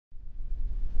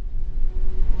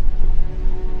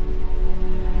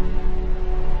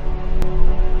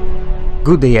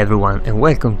Good day everyone and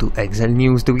welcome to Exile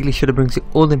News, the weekly show that brings you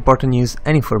all the important news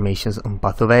and information on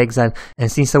Path of Exile.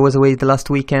 And since I was away the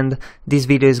last weekend, this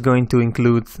video is going to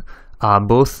include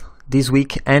both this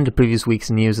week and the previous week's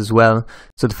news as well.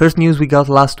 So the first news we got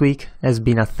last week has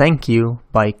been a thank you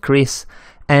by Chris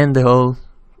and the whole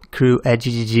crew at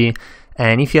GGG.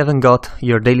 And if you haven't got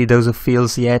your daily dose of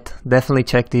feels yet, definitely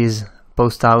check this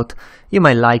post out. You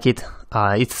might like it.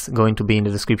 It's going to be in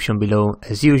the description below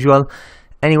as usual.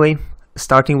 Anyway,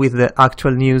 starting with the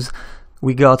actual news,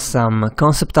 we got some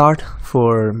concept art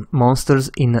for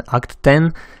monsters in Act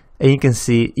 10, and you can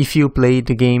see if you play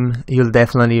the game you'll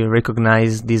definitely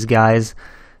recognize these guys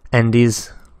and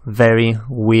these very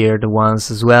weird ones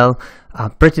as well.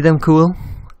 Pretty damn cool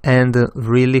and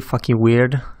really fucking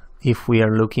weird if we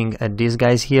are looking at these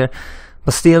guys here,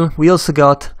 but still we also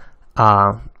got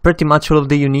pretty much all of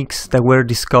the uniques that were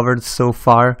discovered so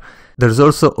far. There's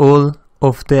also all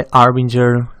of the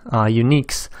Harbinger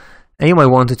uniques, and you might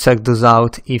want to check those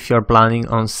out if you're planning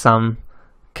on some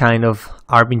kind of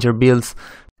Harbinger builds.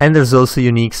 And there's also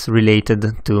uniques related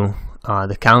to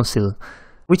the council,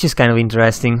 which is kind of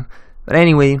interesting. But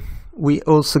anyway, we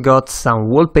also got some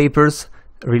wallpapers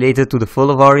related to the Fall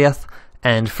of Oriath,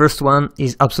 and first one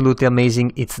is absolutely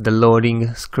amazing. It's the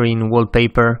loading screen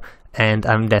wallpaper, and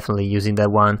I'm definitely using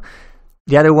that one.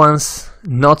 The other ones,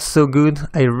 not so good.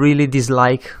 I really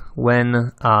dislike when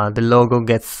the logo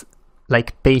gets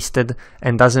like pasted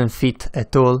and doesn't fit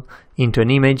at all into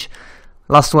an image.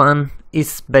 Last one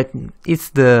is it's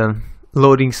the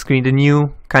loading screen, the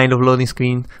new kind of loading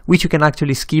screen, which you can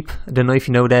actually skip. I don't know if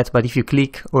you know that, but if you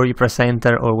click or you press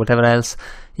enter or whatever else,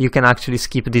 you can actually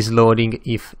skip this loading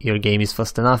if your game is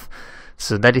fast enough.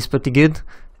 So that is pretty good,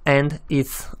 and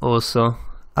it's also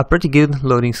a pretty good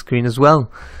loading screen as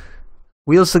well.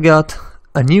 We also got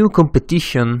a new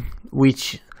competition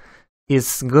which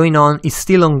is going on, is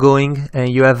still ongoing, and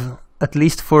you have at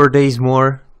least 4 days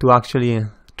more to actually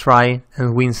try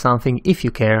and win something if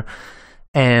you care.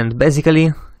 And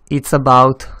basically it's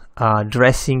about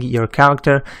dressing your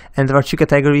character, and there are two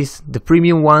categories: the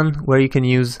premium one where you can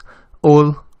use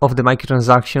all of the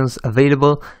microtransactions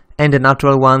available, and the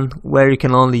natural one where you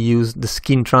can only use the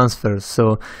skin transfers.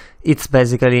 So it's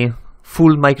basically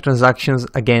full microtransactions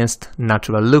against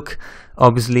natural look,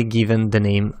 obviously given the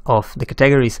name of the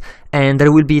categories. And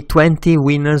there will be 20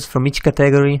 winners from each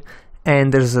category,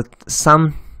 and there's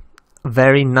some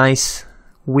very nice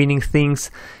winning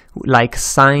things like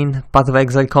signed Path of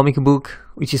Exile comic book,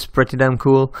 which is pretty damn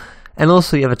cool, and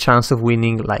also you have a chance of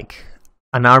winning like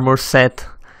an armor set,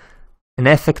 an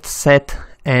effect set,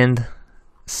 and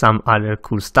some other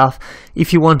cool stuff.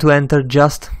 If you want to enter,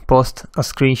 just post a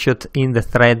screenshot in the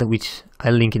thread, which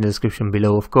I'll link in the description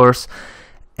below, of course.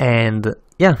 And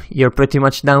yeah, you're pretty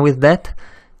much done with that.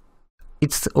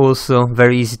 It's also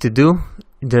very easy to do.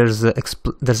 There's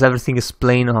everything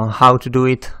explained on how to do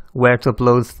it, where to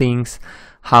upload things,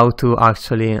 how to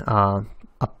actually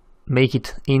make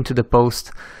it into the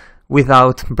post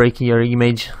without breaking your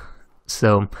image.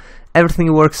 So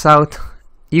everything works out.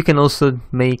 You can also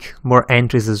make more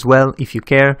entries as well if you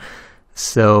care.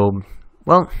 So,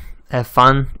 well, have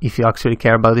fun if you actually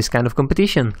care about this kind of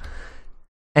competition.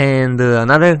 And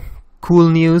another cool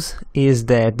news is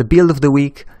that the build of the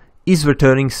week is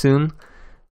returning soon.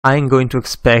 I'm going to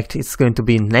expect it's going to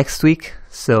be next week,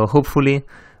 so hopefully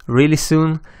really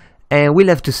soon. And we'll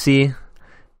have to see.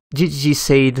 GGG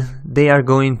said they are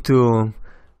going to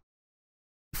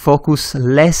focus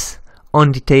less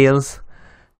on details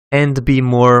and be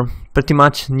more pretty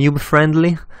much noob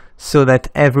friendly, so that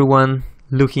everyone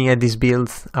looking at these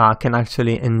builds can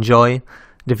actually enjoy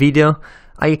the video.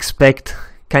 I expect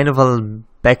kind of a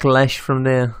backlash from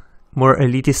the more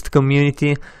elitist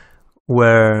community,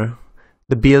 where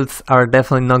the builds are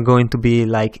definitely not going to be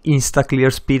like insta clear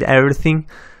speed everything.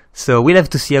 So we'll have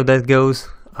to see how that goes.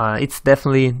 It's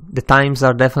definitely, the times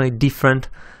are definitely different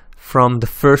from the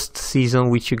first season,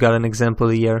 which you got an example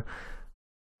here,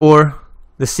 or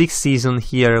the 6th season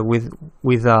here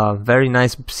with a very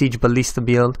nice Siege Ballista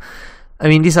build. I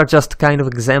mean, these are just kind of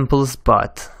examples,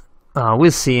 but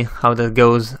we'll see how that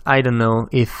goes. I don't know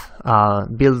if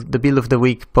the build of the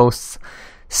week posts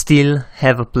still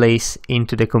have a place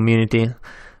into the community,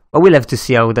 but we'll have to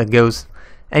see how that goes.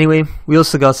 Anyway, we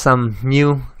also got some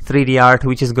new 3D art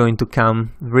which is going to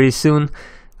come very soon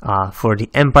for the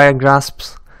Empire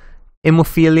Grasps.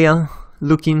 Hemophilia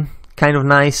looking kind of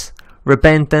nice.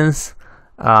 Repentance.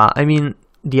 I mean,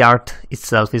 the art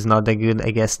itself is not that good. I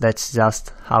guess that's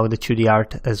just how the 2D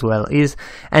art as well is.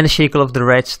 And the Shackle of the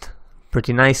Wretched,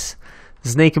 pretty nice.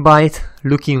 Snakebite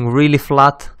looking really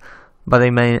flat. but I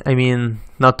mean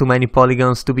not too many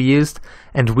polygons to be used,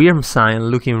 and Wyrmsign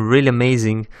looking really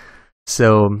amazing.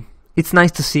 So it's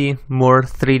nice to see more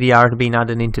 3D art being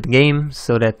added into the game,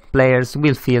 so that players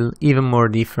will feel even more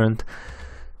different.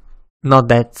 Not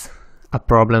that a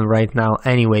problem right now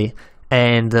anyway.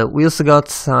 And we also got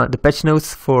the patch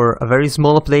notes for a very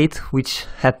small update which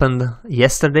happened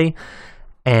yesterday,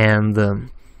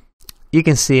 and you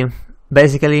can see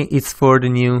basically it's for the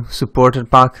new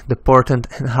supported pack, the Portent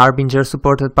and Harbinger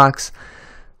supported packs.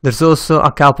 There's also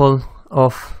a couple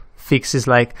of fixes,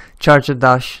 like Charger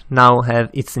Dash now have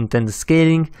its intended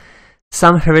scaling.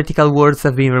 Some heretical words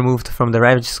have been removed from the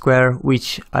Ravage Square,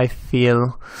 which I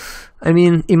feel, I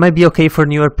mean, it might be okay for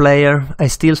newer player. I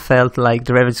still felt like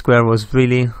the Ravage Square was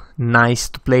really nice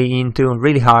to play into,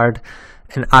 really hard,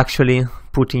 and actually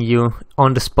putting you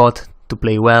on the spot to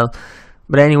play well.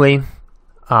 But anyway,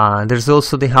 there's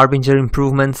also the Harbinger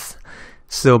improvements.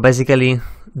 So basically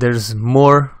there's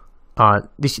more,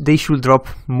 they should drop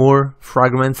more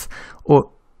fragments, or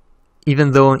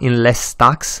even though in less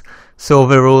stacks. So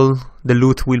overall the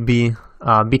loot will be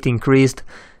a bit increased.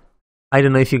 I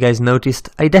don't know if you guys noticed.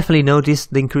 I definitely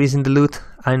noticed the increase in the loot.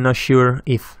 I'm not sure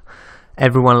if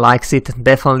everyone likes it.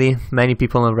 Definitely many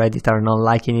people on Reddit are not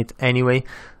liking it anyway,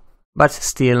 but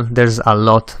still there's a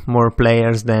lot more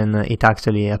players than it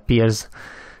actually appears.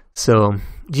 So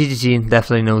GGG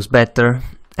definitely knows better.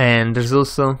 And there's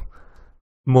also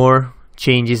more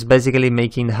changes, basically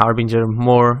making the Harbinger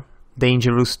more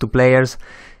dangerous to players.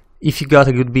 If you got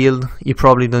a good build, you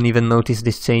probably don't even notice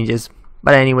these changes.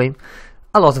 But anyway,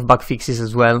 a lot of bug fixes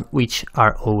as well, which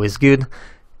are always good.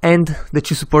 And the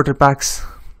two supporter packs,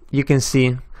 you can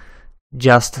see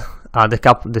just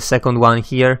the second one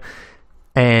here,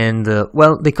 and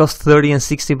well, they cost 30 and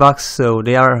 60 bucks, so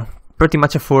they are pretty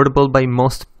much affordable by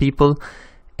most people.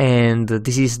 And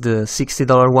this is the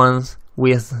 $60 ones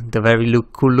with the very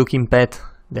cool looking pet,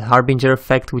 the Harbinger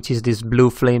effect, which is this blue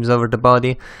flames over the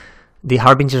body, the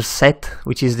Harbinger set,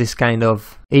 which is this kind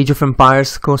of Age of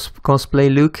Empires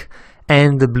cosplay look,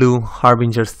 and the blue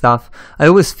Harbinger stuff. I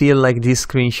always feel like these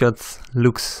screenshots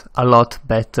looks a lot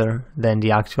better than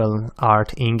the actual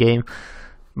art in-game,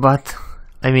 but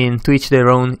I mean, to each their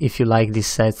own. If you like these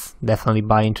sets, definitely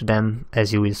buy into them,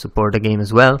 as you will support the game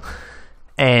as well.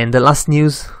 And the last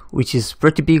news, which is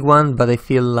pretty big one, but I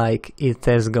feel like it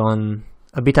has gone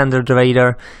a bit under the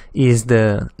radar, is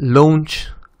the launch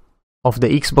of the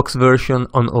Xbox version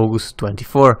on August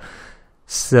 24.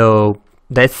 So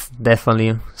that's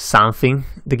definitely something.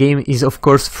 The game is of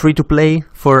course free to play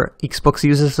for Xbox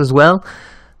users as well,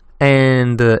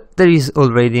 and there is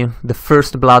already the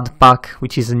First Blood pack,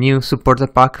 which is a new supporter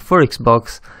pack for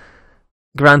Xbox,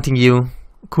 granting you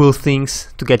cool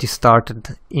things to get you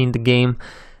started in the game.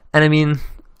 And I mean,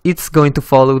 it's going to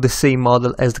follow the same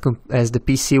model as the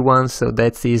PC one, so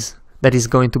that is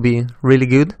going to be really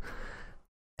good.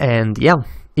 And yeah,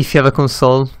 if you have a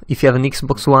console, if you have an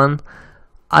Xbox One,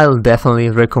 I'll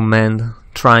definitely recommend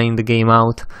trying the game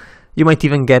out. You might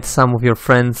even get some of your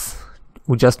friends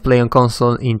who just play on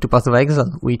console into Path of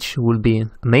Exile, which will be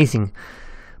amazing.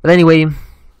 But anyway,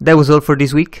 that was all for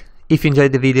this week. If you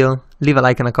enjoyed the video, leave a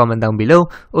like and a comment down below.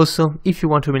 Also, if you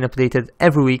want to remain updated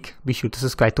every week, be sure to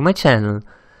subscribe to my channel.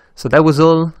 So that was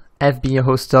all. I've been your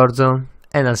host Zorzo,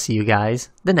 and I'll see you guys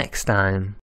the next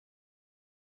time.